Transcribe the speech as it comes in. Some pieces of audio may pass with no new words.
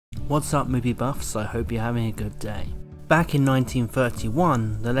What's up movie buffs, I hope you're having a good day. Back in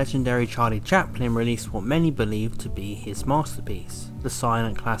 1931, the legendary Charlie Chaplin released what many believe to be his masterpiece, the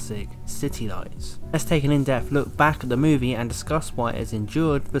silent classic City Lights. Let's take an in-depth look back at the movie and discuss why it has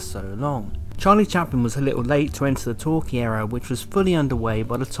endured for so long. Charlie Chaplin was a little late to enter the talkie era, which was fully underway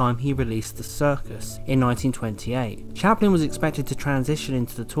by the time he released The Circus in 1928. Chaplin was expected to transition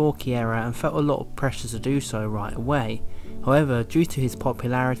into the talkie era and felt a lot of pressure to do so right away. However, due to his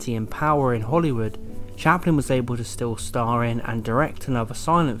popularity and power in Hollywood, Chaplin was able to still star in and direct another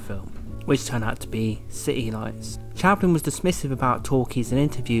silent film, which turned out to be City Lights. Chaplin was dismissive about talkies in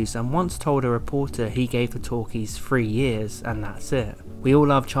interviews and once told a reporter he gave the talkies 3 years and that's it. We all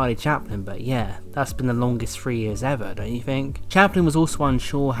love Charlie Chaplin, but yeah, that's been the longest 3 years ever, don't you think? Chaplin was also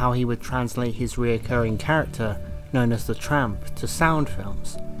unsure how he would translate his reoccurring character, known as the Tramp, to sound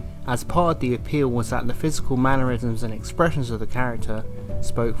films, as part of the appeal was that the physical mannerisms and expressions of the character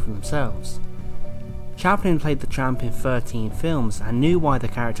spoke for themselves. Chaplin played the Tramp in 13 films and knew why the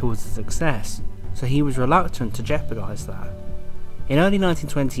character was a success, so he was reluctant to jeopardise that. In early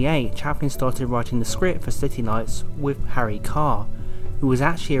 1928, Chaplin started writing the script for City Lights with Harry Carr, who was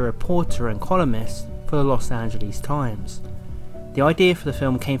actually a reporter and columnist for the Los Angeles Times. The idea for the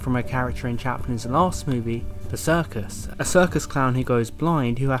film came from a character in Chaplin's last movie, The Circus, a circus clown who goes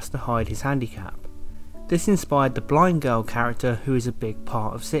blind who has to hide his handicap. This inspired the blind girl character, who is a big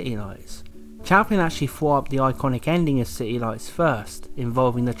part of City Lights. Chaplin actually thought up the iconic ending of City Lights first,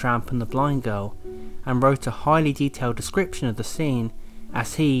 involving the Tramp and the blind girl, and wrote a highly detailed description of the scene,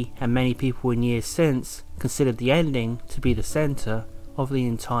 as he, and many people in years since, considered the ending to be the centre of the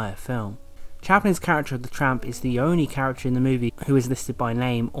entire film. Chaplin's character of the Tramp is the only character in the movie who is listed by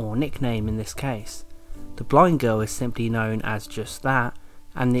name or nickname in this case. The blind girl is simply known as just that,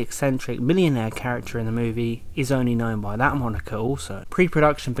 and the eccentric millionaire character in the movie is only known by that moniker also.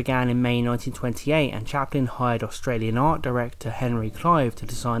 Pre-production began in May 1928 and Chaplin hired Australian art director Henry Clive to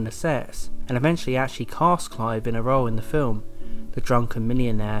design the sets, and eventually actually cast Clive in a role in the film, the drunken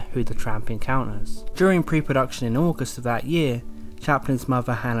millionaire who the Tramp encounters. During pre-production in August of that year, Chaplin's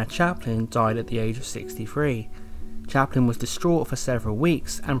mother Hannah Chaplin died at the age of 63. Chaplin was distraught for several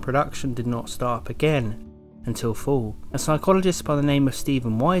weeks and production did not start up again until fall. A psychologist by the name of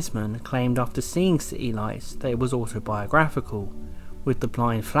Stephen Wiseman claimed after seeing City Lights that it was autobiographical, with the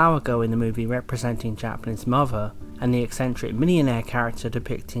blind flower girl in the movie representing Chaplin's mother and the eccentric millionaire character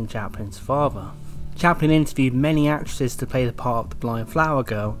depicting Chaplin's father. Chaplin interviewed many actresses to play the part of the blind flower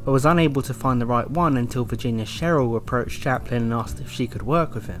girl, but was unable to find the right one until Virginia Cherrill approached Chaplin and asked if she could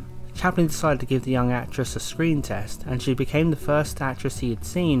work with him. Chaplin decided to give the young actress a screen test, and she became the first actress he had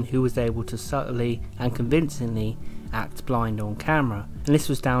seen who was able to subtly and convincingly act blind on camera, and this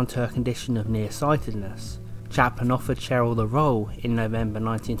was down to her condition of nearsightedness. Chaplin offered Cherrill the role in November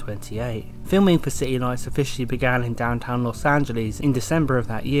 1928. Filming for City Lights officially began in downtown Los Angeles in December of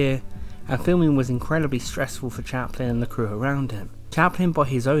that year, and filming was incredibly stressful for Chaplin and the crew around him. Chaplin, by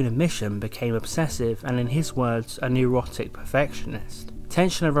his own admission, became obsessive and, in his words, a neurotic perfectionist.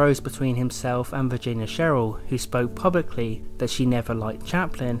 Tension arose between himself and Virginia Cherrill, who spoke publicly that she never liked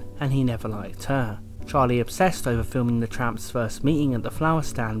Chaplin and he never liked her. Charlie obsessed over filming the Tramp's first meeting at the flower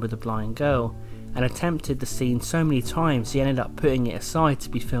stand with the blind girl and attempted the scene so many times he ended up putting it aside to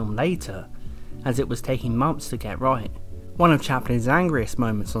be filmed later, as it was taking months to get right. One of Chaplin's angriest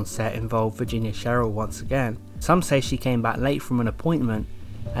moments on set involved Virginia Cherrill once again. Some say she came back late from an appointment,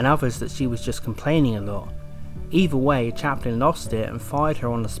 and others that she was just complaining a lot. Either way, Chaplin lost it and fired her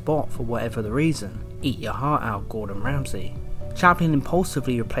on the spot for whatever the reason. Eat your heart out, Gordon Ramsay. Chaplin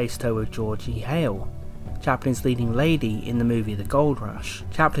impulsively replaced her with Georgie Hale, Chaplin's leading lady in the movie The Gold Rush.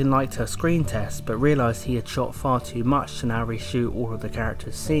 Chaplin liked her screen test but realised he had shot far too much to now reshoot all of the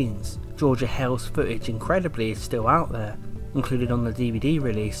characters' scenes. Georgia Hale's footage incredibly is still out there, included on the DVD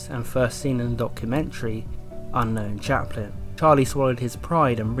release and first seen in the documentary Unknown Chaplin. Charlie swallowed his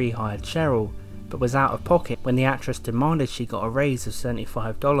pride and rehired Cherrill, but was out of pocket when the actress demanded she got a raise of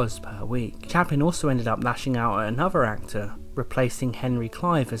 $75 per week. Chaplin also ended up lashing out at another actor, replacing Henry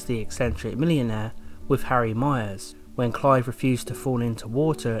Clive as the eccentric millionaire with Harry Myers, when Clive refused to fall into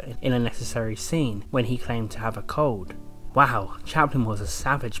water in a necessary scene when he claimed to have a cold. Wow, Chaplin was a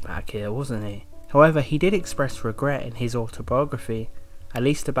savage back here, wasn't he? However, he did express regret in his autobiography, at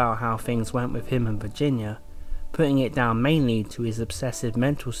least about how things went with him and Virginia, putting it down mainly to his obsessive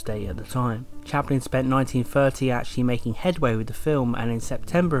mental state at the time. Chaplin spent 1930 actually making headway with the film, and in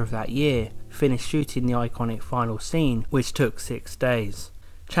September of that year finished shooting the iconic final scene, which took 6 days.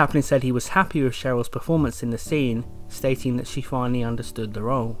 Chaplin said he was happy with Cherrill's performance in the scene, stating that she finally understood the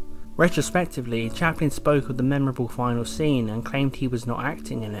role. Retrospectively, Chaplin spoke of the memorable final scene and claimed he was not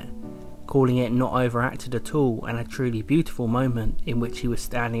acting in it, calling it not overacted at all and a truly beautiful moment in which he was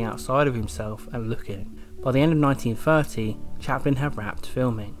standing outside of himself and looking. By the end of 1930, Chaplin had wrapped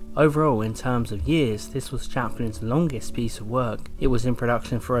filming. Overall, in terms of years, this was Chaplin's longest piece of work. It was in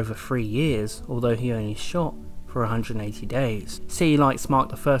production for over 3 years, although he only shot for 180 days. City Lights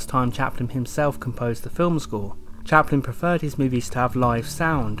marked the first time Chaplin himself composed the film score. Chaplin preferred his movies to have live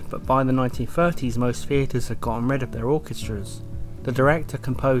sound, but by the 1930s most theatres had gotten rid of their orchestras. The director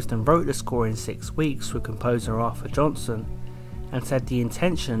composed and wrote the score in 6 weeks with composer Arthur Johnson, and said the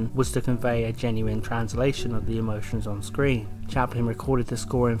intention was to convey a genuine translation of the emotions on screen. Chaplin recorded the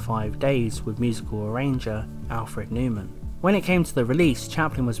score in 5 days with musical arranger Alfred Newman. When it came to the release,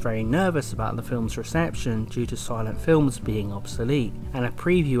 Chaplin was very nervous about the film's reception due to silent films being obsolete, and a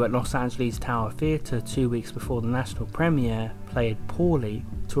preview at Los Angeles Tower Theatre 2 weeks before the national premiere played poorly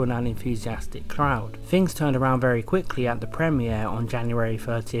to an unenthusiastic crowd. Things turned around very quickly at the premiere on January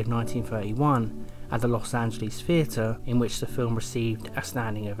 30th, 1931 at the Los Angeles Theatre, in which the film received a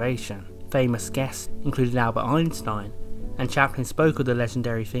standing ovation. Famous guests included Albert Einstein, and Chaplin spoke of the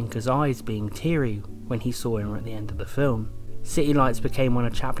legendary thinker's eyes being teary when he saw him at the end of the film. City Lights became one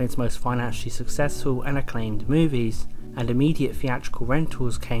of Chaplin's most financially successful and acclaimed movies, and immediate theatrical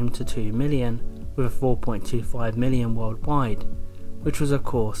rentals came to 2 million, with a 4.25 million worldwide, which was of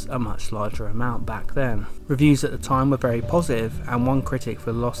course a much larger amount back then. Reviews at the time were very positive, and one critic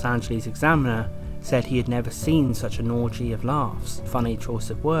for the Los Angeles Examiner said he had never seen such an orgy of laughs. Funny choice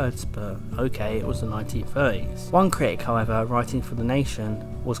of words, but okay, it was the 1930s. One critic, however, writing for The Nation,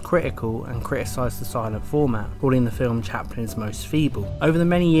 was critical and criticised the silent format, calling the film Chaplin's most feeble. Over the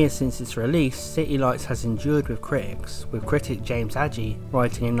many years since its release, City Lights has endured with critics, with critic James Agee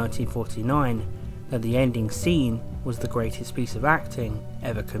writing in 1949 that the ending scene was the greatest piece of acting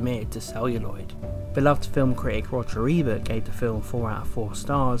ever committed to celluloid. Beloved film critic Roger Ebert gave the film 4 out of 4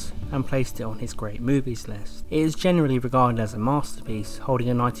 stars and placed it on his great movies list. It is generally regarded as a masterpiece, holding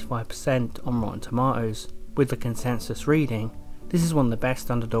a 95% on Rotten Tomatoes. With the consensus reading, this is one of the best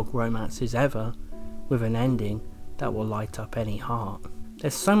underdog romances ever, with an ending that will light up any heart.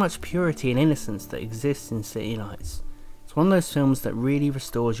 There's so much purity and innocence that exists in City Lights. It's one of those films that really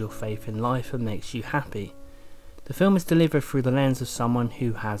restores your faith in life and makes you happy. The film is delivered through the lens of someone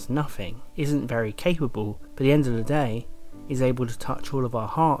who has nothing, isn't very capable, but at the end of the day, is able to touch all of our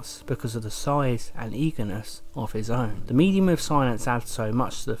hearts because of the size and eagerness of his own. The medium of silence adds so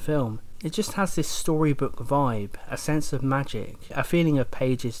much to the film. It just has this storybook vibe, a sense of magic, a feeling of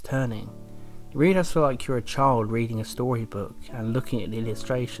pages turning. It really does feel like you're a child reading a storybook and looking at the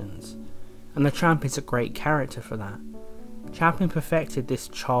illustrations, and the Tramp is a great character for that. Chaplin perfected this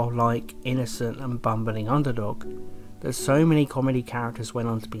childlike, innocent and bumbling underdog that so many comedy characters went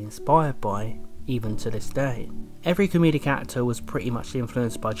on to be inspired by, even to this day. Every comedic actor was pretty much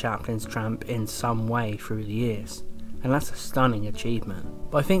influenced by Chaplin's Tramp in some way through the years, and that's a stunning achievement.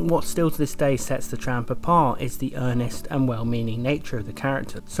 But I think what still to this day sets the Tramp apart is the earnest and well-meaning nature of the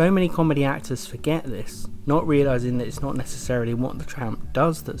character. So many comedy actors forget this, not realising that it's not necessarily what the Tramp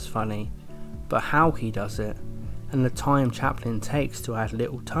does that's funny, but how he does it, and the time Chaplin takes to add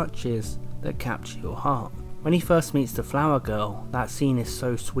little touches that capture your heart. When he first meets the flower girl, that scene is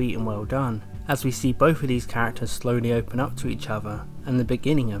so sweet and well done, as we see both of these characters slowly open up to each other and the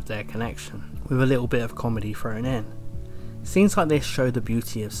beginning of their connection, with a little bit of comedy thrown in. Scenes like this show the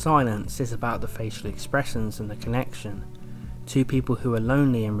beauty of silence. It's about the facial expressions and the connection. Two people who are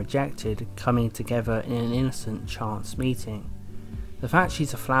lonely and rejected coming together in an innocent chance meeting. The fact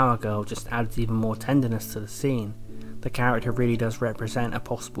she's a flower girl just adds even more tenderness to the scene. The character really does represent a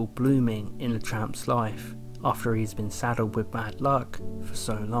possible blooming in the Tramp's life, after he's been saddled with bad luck for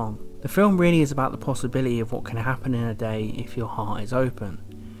so long. The film really is about the possibility of what can happen in a day if your heart is open.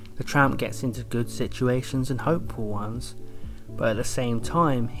 The Tramp gets into good situations and hopeful ones, but at the same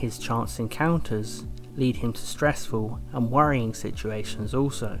time his chance encounters lead him to stressful and worrying situations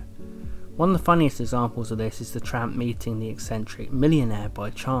also. One of the funniest examples of this is the Tramp meeting the eccentric millionaire by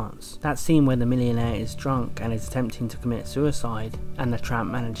chance. That scene where the millionaire is drunk and is attempting to commit suicide and the Tramp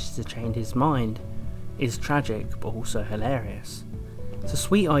manages to change his mind is tragic but also hilarious. It's a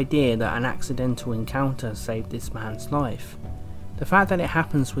sweet idea that an accidental encounter saved this man's life. The fact that it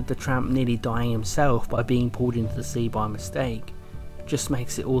happens with the Tramp nearly dying himself by being pulled into the sea by mistake just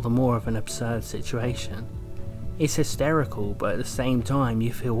makes it all the more of an absurd situation. It's hysterical, but at the same time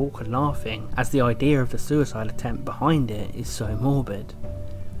you feel awkward laughing, as the idea of the suicide attempt behind it is so morbid.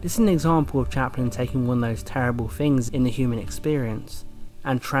 This is an example of Chaplin taking one of those terrible things in the human experience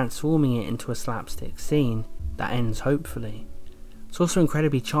and transforming it into a slapstick scene that ends hopefully. It's also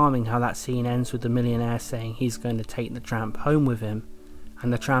incredibly charming how that scene ends with the millionaire saying he's going to take the Tramp home with him,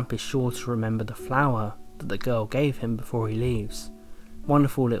 and the tramp is sure to remember the flower that the girl gave him before he leaves.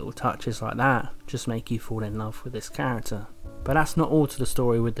 Wonderful little touches like that just make you fall in love with this character. But that's not all to the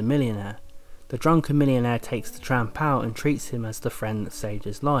story with the millionaire. The drunken millionaire takes the tramp out and treats him as the friend that saved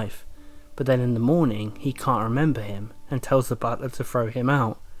his life, but then in the morning he can't remember him and tells the butler to throw him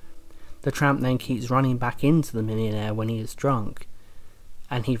out. The tramp then keeps running back into the millionaire when he is drunk,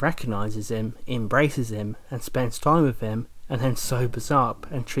 and he recognises him, embraces him and spends time with him, and then sobers up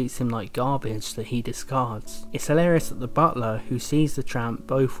and treats him like garbage that he discards. It's hilarious that the butler, who sees the tramp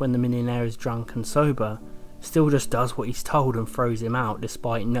both when the millionaire is drunk and sober, still just does what he's told and throws him out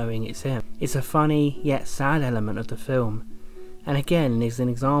despite knowing it's him. It's a funny yet sad element of the film, and again is an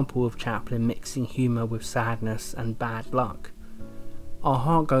example of Chaplin mixing humour with sadness and bad luck. Our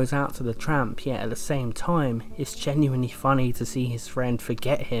heart goes out to the tramp, yet at the same time it's genuinely funny to see his friend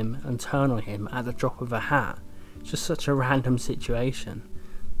forget him and turn on him at the drop of a hat. Just such a random situation.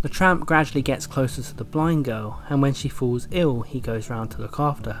 The tramp gradually gets closer to the blind girl, and when she falls ill he goes round to look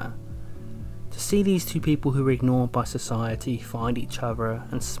after her. To see these two people who are ignored by society find each other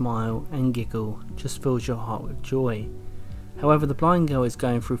and smile and giggle just fills your heart with joy. However, the blind girl is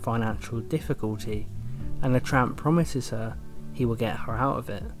going through financial difficulty, and the tramp promises her he will get her out of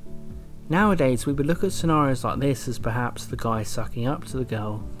it. Nowadays we would look at scenarios like this as perhaps the guy sucking up to the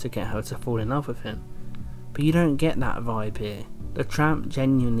girl to get her to fall in love with him. But you don't get that vibe here. The tramp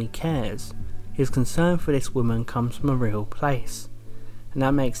genuinely cares. His concern for this woman comes from a real place, and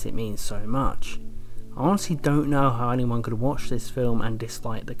that makes it mean so much. I honestly don't know how anyone could watch this film and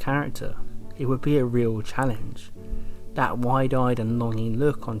dislike the character. It would be a real challenge. That wide-eyed and longing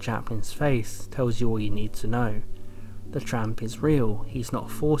look on Chaplin's face tells you all you need to know. The tramp is real, he's not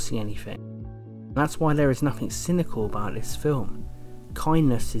forcing anything. That's why there is nothing cynical about this film.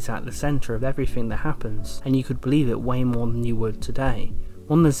 Kindness is at the centre of everything that happens, and you could believe it way more than you would today.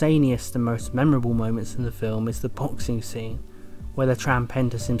 One of the zaniest and most memorable moments in the film is the boxing scene, where the tramp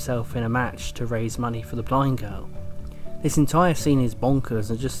enters himself in a match to raise money for the blind girl. This entire scene is bonkers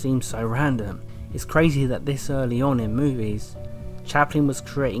and just seems so random. It's crazy that this early on in movies, Chaplin was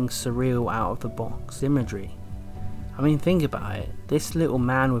creating surreal out of the box imagery. I mean, think about it, this little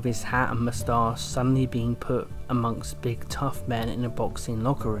man with his hat and moustache suddenly being put amongst big tough men in a boxing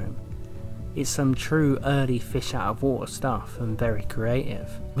locker room. It's some true early fish out of water stuff and very creative.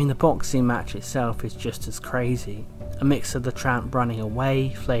 I mean, the boxing match itself is just as crazy. A mix of the tramp running away,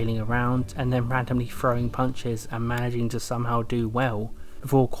 flailing around, and then randomly throwing punches and managing to somehow do well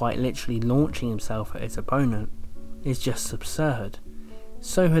before quite literally launching himself at his opponent. It's just absurd.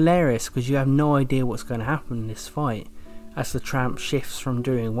 So hilarious because you have no idea what's going to happen in this fight, as the tramp shifts from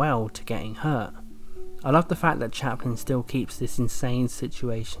doing well to getting hurt. I love the fact that Chaplin still keeps this insane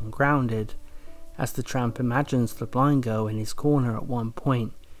situation grounded, as the tramp imagines the blind girl in his corner at one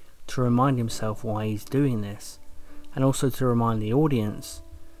point to remind himself why he's doing this, and also to remind the audience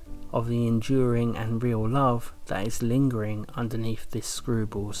of the enduring and real love that is lingering underneath this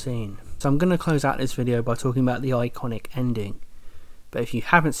screwball scene. So I'm going to close out this video by talking about the iconic ending. But if you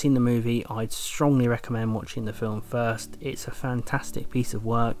haven't seen the movie, I'd strongly recommend watching the film first. It's a fantastic piece of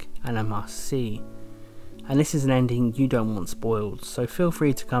work and a must see. And this is an ending you don't want spoiled, so feel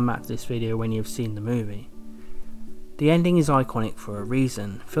free to come back to this video when you've seen the movie. The ending is iconic for a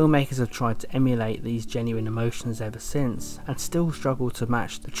reason. Filmmakers have tried to emulate these genuine emotions ever since, and still struggle to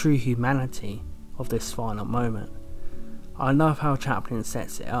match the true humanity of this final moment. I love how Chaplin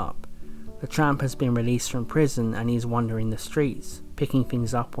sets it up. The tramp has been released from prison and he is wandering the streets, picking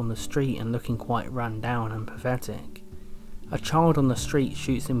things up on the street and looking quite run down and pathetic. A child on the street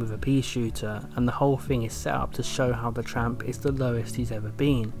shoots him with a pea shooter, and the whole thing is set up to show how the tramp is the lowest he's ever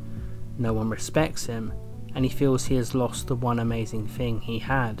been. No one respects him, and he feels he has lost the one amazing thing he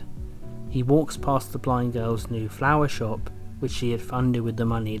had. He walks past the blind girl's new flower shop, which she had funded with the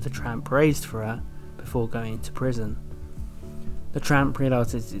money the tramp raised for her before going to prison. The tramp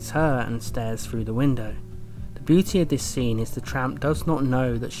realises it's her and stares through the window. The beauty of this scene is the tramp does not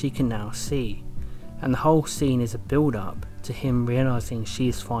know that she can now see, and the whole scene is a build-up to him realising she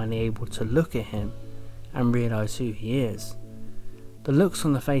is finally able to look at him and realise who he is. The looks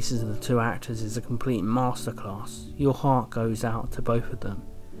on the faces of the two actors is a complete masterclass. Your heart goes out to both of them.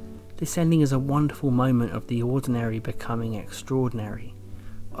 This ending is a wonderful moment of the ordinary becoming extraordinary,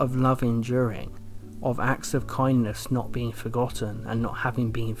 of love enduring, of acts of kindness not being forgotten and not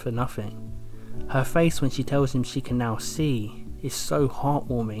having been for nothing. Her face when she tells him she can now see is so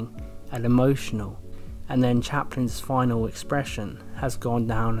heartwarming and emotional, and then Chaplin's final expression has gone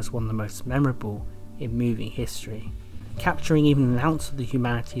down as one of the most memorable in movie history. Capturing even an ounce of the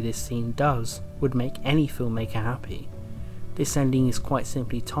humanity this scene does would make any filmmaker happy. This ending is quite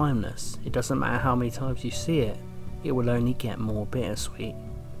simply timeless. It doesn't matter how many times you see it, it will only get more bittersweet.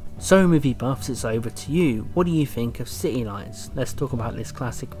 So movie buffs, it's over to you. What do you think of City Lights? Let's talk about this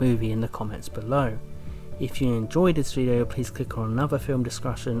classic movie in the comments below. If you enjoyed this video, please click on another film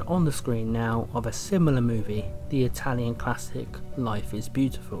discussion on the screen now of a similar movie, the Italian classic Life is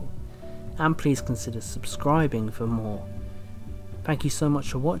Beautiful. And please consider subscribing for more. Thank you so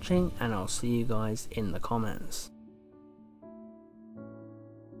much for watching, and I'll see you guys in the comments.